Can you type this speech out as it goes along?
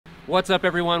What's up,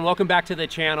 everyone? Welcome back to the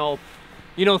channel.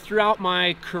 You know, throughout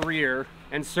my career,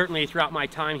 and certainly throughout my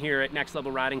time here at Next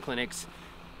Level Riding Clinics,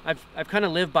 I've kind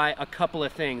of lived by a couple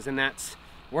of things, and that's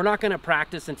we're not going to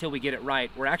practice until we get it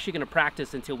right. We're actually going to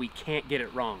practice until we can't get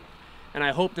it wrong. And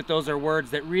I hope that those are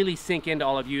words that really sink into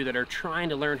all of you that are trying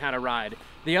to learn how to ride.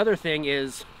 The other thing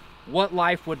is what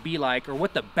life would be like, or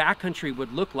what the backcountry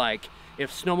would look like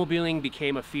if snowmobiling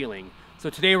became a feeling. So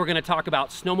today we're going to talk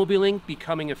about snowmobiling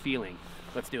becoming a feeling.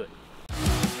 Let's do it.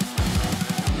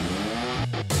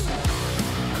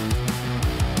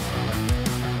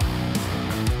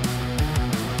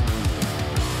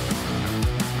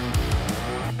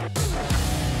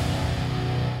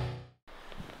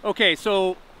 Okay,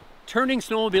 so turning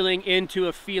snowmobiling into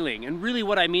a feeling, and really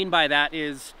what I mean by that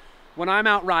is when I'm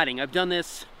out riding, I've done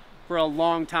this for a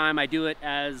long time. I do it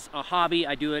as a hobby,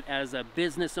 I do it as a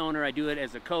business owner, I do it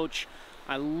as a coach.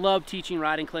 I love teaching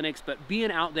riding clinics, but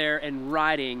being out there and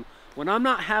riding, when I'm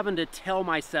not having to tell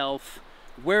myself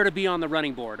where to be on the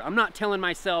running board, I'm not telling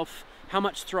myself how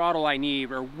much throttle I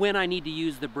need or when I need to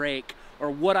use the brake or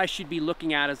what I should be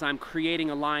looking at as I'm creating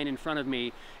a line in front of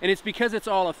me. And it's because it's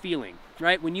all a feeling,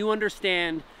 right? When you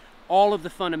understand all of the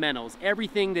fundamentals,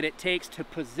 everything that it takes to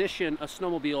position a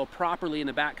snowmobile properly in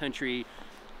the backcountry,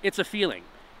 it's a feeling.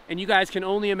 And you guys can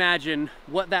only imagine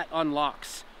what that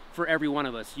unlocks for every one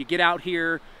of us. You get out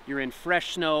here, you're in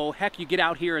fresh snow, heck, you get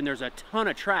out here and there's a ton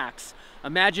of tracks.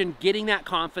 Imagine getting that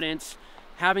confidence,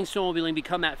 having snowmobiling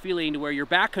become that feeling to where your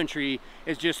backcountry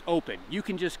is just open. You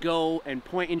can just go and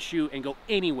point and shoot and go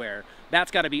anywhere. That's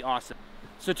gotta be awesome.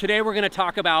 So today we're gonna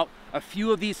talk about a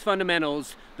few of these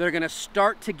fundamentals that are gonna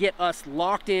start to get us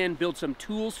locked in, build some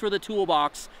tools for the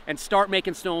toolbox, and start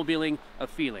making snowmobiling a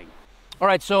feeling. All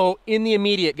right, so in the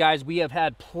immediate, guys, we have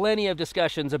had plenty of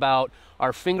discussions about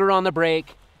our finger on the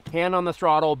brake, hand on the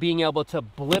throttle, being able to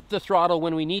blip the throttle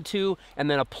when we need to,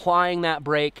 and then applying that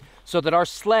brake so that our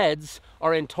sleds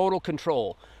are in total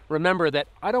control. Remember that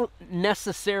I don't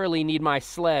necessarily need my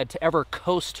sled to ever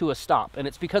coast to a stop, and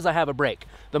it's because I have a brake.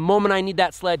 The moment I need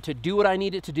that sled to do what I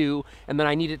need it to do, and then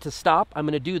I need it to stop, I'm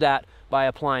gonna do that by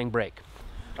applying brake.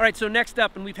 All right, so next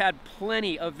up, and we've had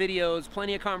plenty of videos,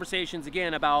 plenty of conversations,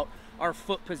 again, about our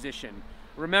foot position.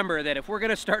 Remember that if we're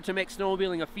gonna start to make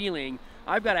snowmobiling a feeling,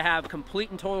 I've gotta have complete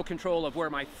and total control of where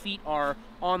my feet are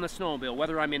on the snowmobile,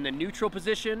 whether I'm in the neutral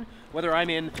position, whether I'm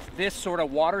in this sort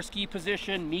of water ski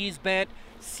position, knees bent,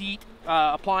 seat,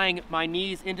 applying my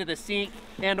knees into the seat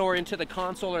and or into the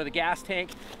console or the gas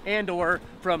tank, and or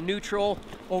from neutral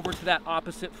over to that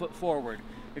opposite foot forward.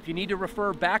 If you need to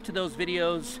refer back to those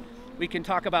videos, we can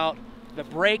talk about the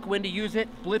brake, when to use it,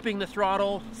 blipping the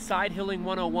throttle, side hilling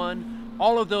 101.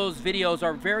 All of those videos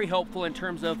are very helpful in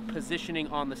terms of positioning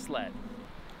on the sled.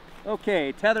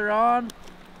 Okay, tether on.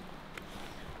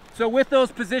 So with those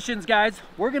positions, guys,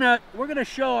 I'm gonna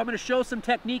show some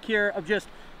technique here of just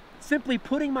simply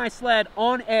putting my sled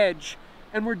on edge,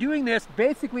 and we're doing this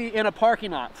basically in a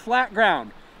parking lot, flat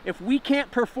ground. If we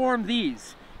can't perform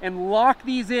these and lock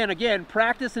these in, again,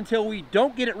 practice until we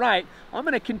don't get it right, I'm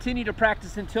gonna continue to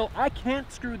practice until I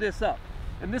can't screw this up.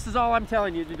 And this is all I'm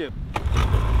telling you to do.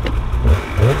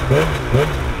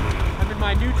 I'm in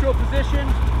my neutral position,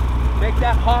 make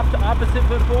that hop to opposite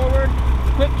foot forward,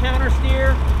 quick counter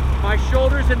steer, my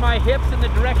shoulders and my hips in the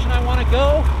direction I wanna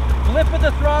go, flip of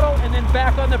the throttle, and then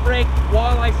back on the brake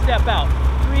while I step out.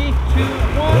 3, 2,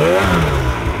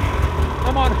 1.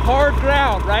 I'm on hard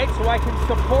ground, right? So I can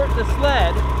support the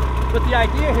sled, but the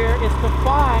idea here is to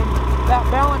find that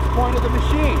balance point of the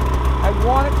machine. I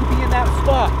want it to be in that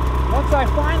spot. Once I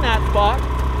find that spot,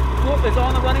 foot is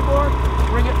on the running board,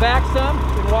 bring it back some,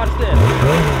 and watch this.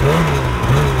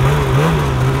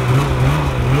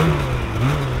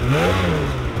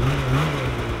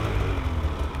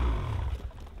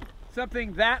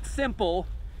 Something that simple,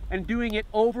 and doing it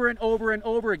over and over and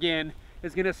over again,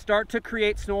 is gonna start to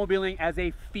create snowmobiling as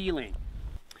a feeling.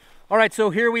 All right, so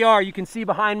here we are. You can see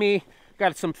behind me,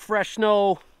 got some fresh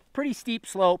snow, pretty steep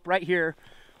slope right here.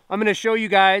 I'm gonna show you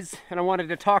guys, and I wanted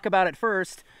to talk about it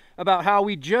first, about how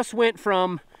we just went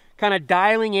from kind of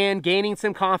dialing in, gaining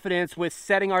some confidence with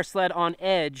setting our sled on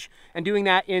edge and doing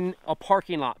that in a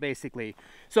parking lot, basically.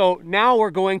 So now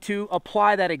we're going to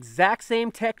apply that exact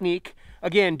same technique,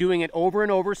 again, doing it over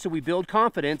and over so we build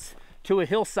confidence, to a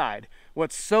hillside.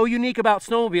 What's so unique about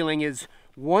snowmobiling is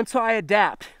once I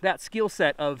adapt that skill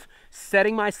set of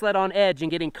setting my sled on edge and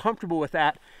getting comfortable with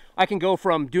that, I can go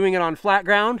from doing it on flat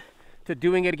ground to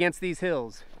doing it against these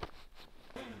hills.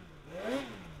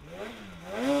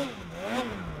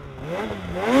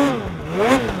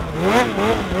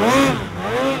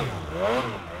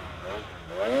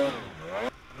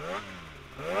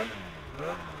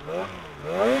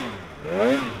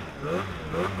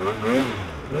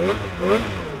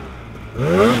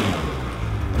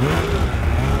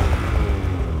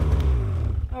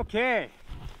 Okay,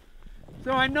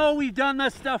 so I know we've done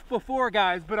this stuff before,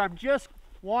 guys, but I'm just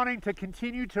wanting to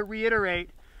continue to reiterate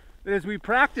that as we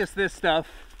practice this stuff,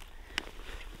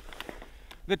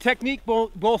 the technique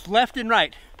both left and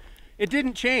right, it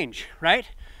didn't change, right?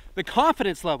 The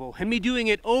confidence level and me doing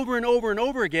it over and over and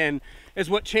over again is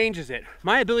what changes it.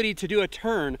 My ability to do a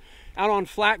turn out on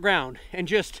flat ground and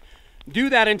just do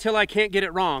that until I can't get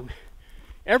it wrong.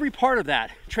 Every part of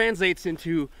that translates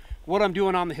into what I'm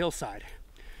doing on the hillside.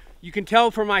 You can tell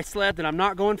from my sled that I'm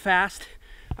not going fast.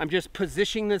 I'm just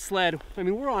positioning the sled. I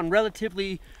mean, we're on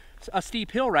relatively a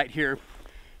steep hill right here.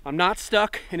 I'm not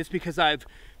stuck, and it's because I've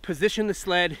positioned the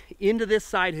sled into this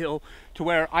side hill to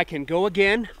where I can go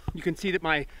again. You can see that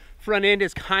my front end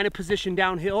is kind of positioned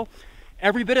downhill.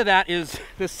 Every bit of that is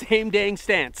the same dang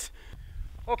stance.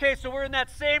 Okay, so we're in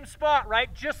that same spot,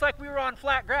 right? Just like we were on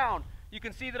flat ground. You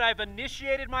can see that I've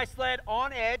initiated my sled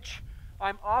on edge.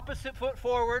 I'm opposite foot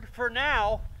forward. For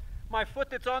now, my foot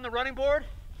that's on the running board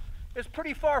is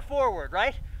pretty far forward,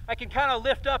 right? I can kind of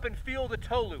lift up and feel the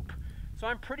toe loop. So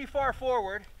I'm pretty far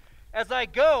forward. As I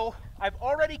go, I've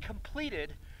already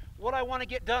completed what I want to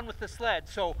get done with the sled.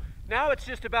 So now it's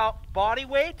just about body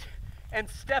weight and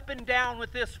stepping down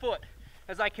with this foot.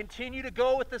 As I continue to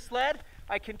go with the sled,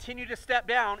 I continue to step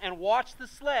down and watch the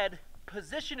sled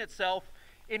position itself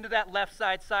into that left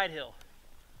side hill.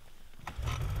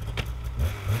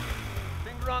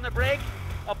 Finger on the brake,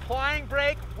 applying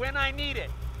brake when I need it.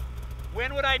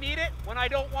 When would I need it? When I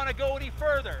don't want to go any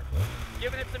further.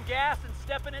 Giving it some gas and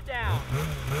stepping it down.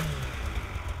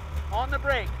 On the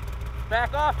brake,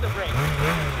 back off the brake.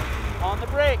 On the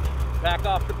brake, back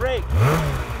off the brake.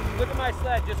 Look at my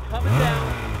sled just coming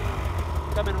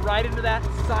down, coming right into that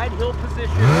side hill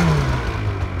position.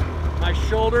 My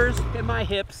shoulders and my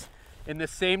hips in the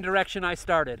same direction I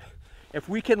started. If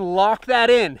we can lock that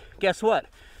in, guess what?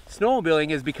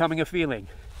 Snowmobiling is becoming a feeling.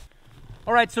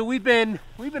 All right, so we've been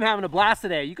having a blast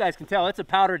today. You guys can tell it's a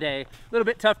powder day. A little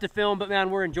bit tough to film, but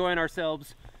man, we're enjoying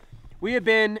ourselves. We have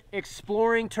been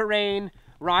exploring terrain,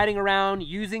 riding around,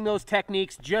 using those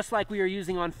techniques just like we are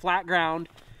using on flat ground.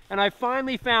 And I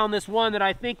finally found this one that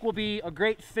I think will be a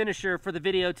great finisher for the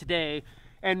video today.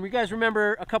 And you guys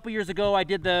remember a couple years ago, I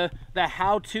did the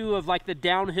how-to of like the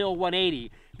downhill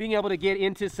 180, being able to get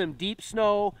into some deep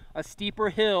snow, a steeper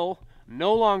hill,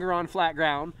 no longer on flat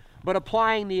ground, but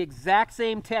applying the exact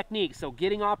same technique. So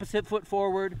getting opposite foot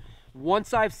forward.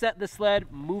 Once I've set the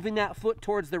sled, moving that foot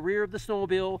towards the rear of the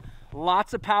snowmobile,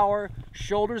 lots of power,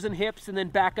 shoulders and hips, and then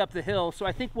back up the hill. So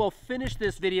I think we'll finish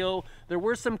this video. There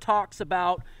were some talks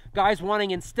about guys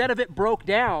wanting, instead of it broke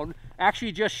down,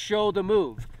 actually just show the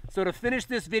move. So to finish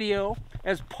this video,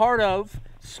 as part of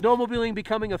snowmobiling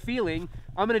becoming a feeling,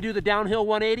 I'm gonna do the downhill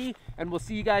 180, and we'll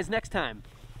see you guys next time.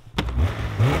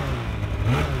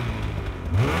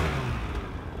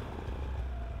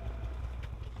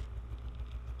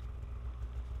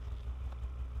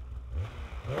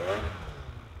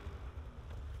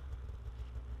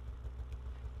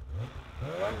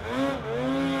 All right.